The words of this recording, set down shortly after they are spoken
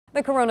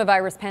The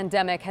coronavirus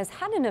pandemic has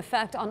had an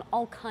effect on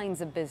all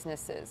kinds of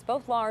businesses,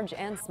 both large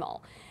and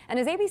small. And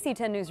as ABC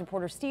 10 News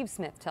reporter Steve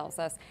Smith tells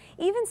us,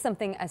 even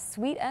something as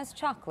sweet as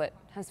chocolate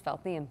has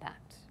felt the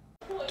impact.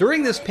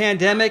 During this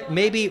pandemic,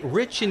 maybe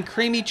rich and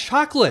creamy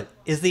chocolate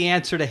is the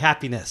answer to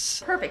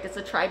happiness. Perfect. It's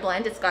a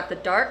tri-blend. It's got the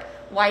dark,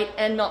 white,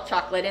 and milk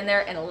chocolate in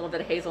there and a little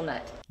bit of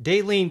hazelnut.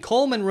 Daylene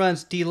Coleman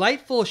runs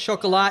Delightful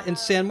Chocolat in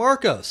San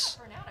Marcos,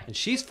 and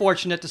she's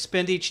fortunate to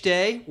spend each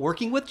day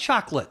working with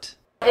chocolate.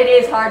 It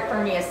is hard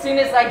for me. As soon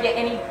as I get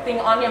anything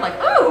on me, I'm like,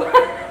 oh,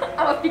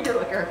 I'm a finger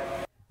licker.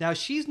 Now,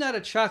 she's not a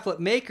chocolate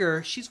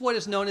maker. She's what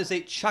is known as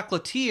a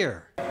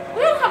chocolatier.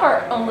 We all have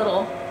our own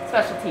little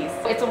specialties.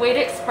 It's a way to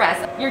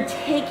express. You're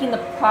taking the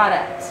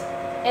product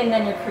and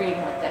then you're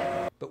creating with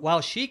it. But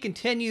while she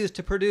continues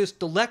to produce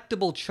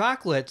delectable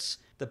chocolates,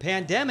 the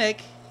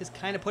pandemic has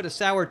kind of put a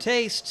sour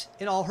taste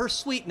in all her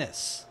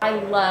sweetness. I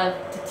love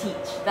to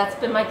teach. That's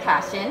been my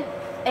passion.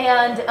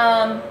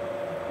 And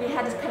we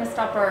had to kind of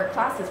stop our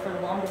classes for the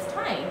longest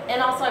time.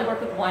 And also I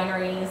work with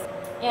wineries,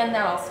 and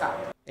that all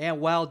stopped. And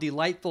while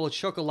Delightful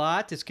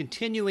Chocolat is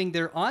continuing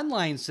their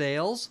online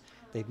sales,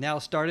 they've now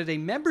started a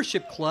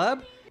membership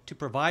club to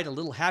provide a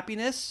little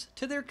happiness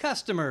to their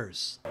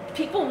customers.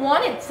 People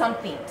wanted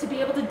something to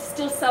be able to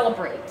still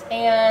celebrate.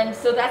 And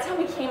so that's how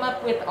we came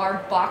up with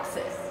our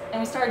boxes.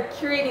 And we started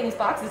curating these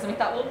boxes, and we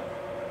thought, well,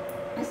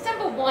 instead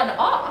of a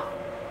one-off,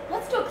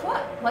 let's do a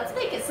club. Let's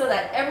make it so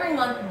that every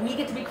month we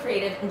get to be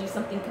creative and do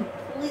something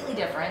completely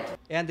different.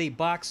 And the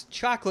Box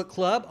Chocolate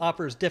Club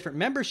offers different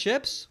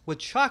memberships with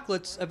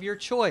chocolates of your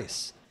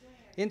choice.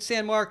 In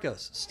San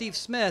Marcos, Steve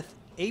Smith,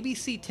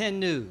 ABC 10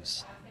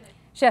 News.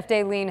 Chef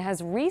Daylene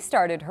has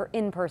restarted her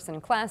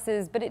in-person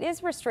classes, but it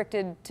is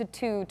restricted to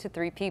 2 to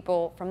 3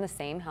 people from the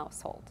same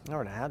household. All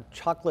right, I had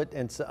chocolate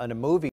and a movie.